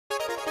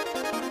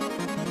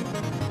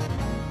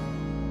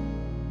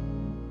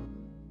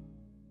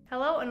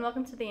Hello and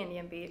welcome to the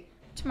Indian Beat.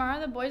 Tomorrow,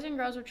 the boys and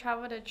girls will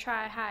travel to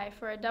Tri-High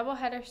for a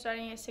doubleheader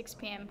starting at 6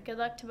 p.m. Good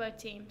luck to both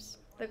teams.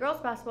 The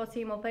girls basketball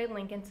team will play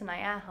Lincoln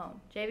tonight at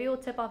home. JV will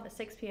tip off at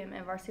 6 p.m.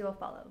 and varsity will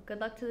follow. Good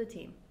luck to the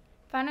team.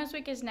 Finals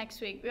week is next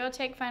week. We will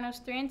take finals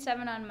 3 and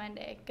 7 on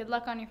Monday. Good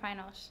luck on your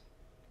finals.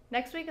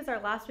 Next week is our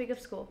last week of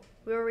school.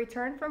 We will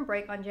return from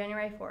break on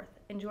January 4th.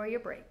 Enjoy your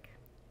break.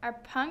 Our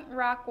Punk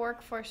Rock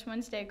Workforce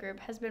Wednesday group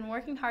has been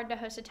working hard to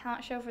host a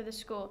talent show for the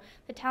school.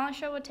 The talent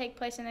show will take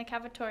place in the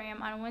cafeteria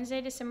on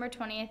Wednesday, December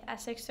 20th at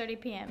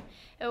 6:30 p.m.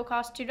 It will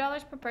cost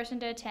 $2 per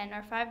person to attend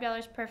or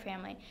 $5 per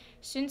family.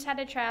 Students had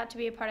to try out to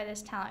be a part of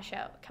this talent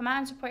show. Come out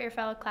and support your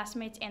fellow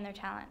classmates and their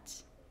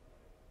talents.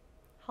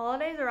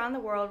 Holidays around the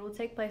world will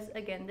take place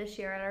again this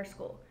year at our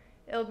school.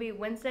 It will be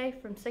Wednesday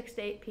from 6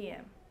 to 8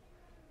 p.m.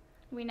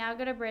 We now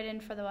go to Braden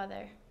for the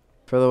weather.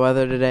 For the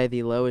weather today,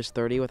 the low is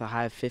 30 with a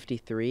high of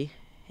 53.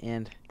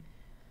 And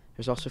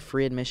there's also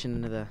free admission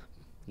into the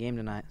game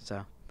tonight,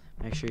 so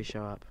make sure you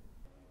show up.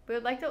 We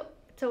would like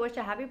to wish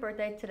a happy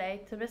birthday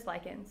today to Miss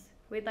Likens.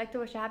 We'd like to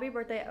wish a happy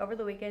birthday over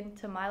the weekend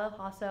to Milo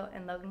Hasso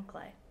and Logan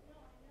Clay.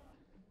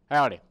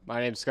 Howdy, my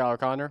name is Skylar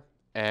Connor,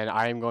 and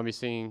I am going to be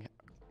singing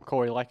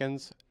Corey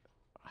Likens'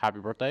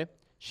 happy birthday.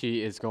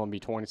 She is going to be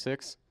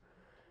 26,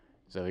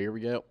 so here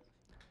we go.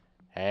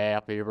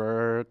 Happy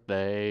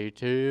birthday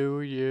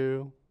to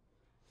you.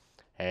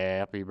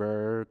 Happy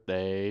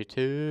birthday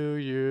to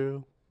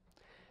you.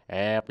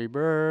 Happy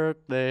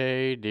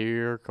birthday,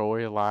 dear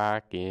Coy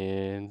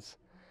Likens.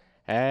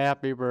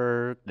 Happy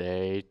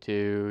birthday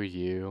to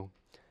you.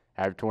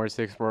 Happy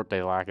 26th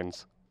birthday,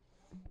 Likens.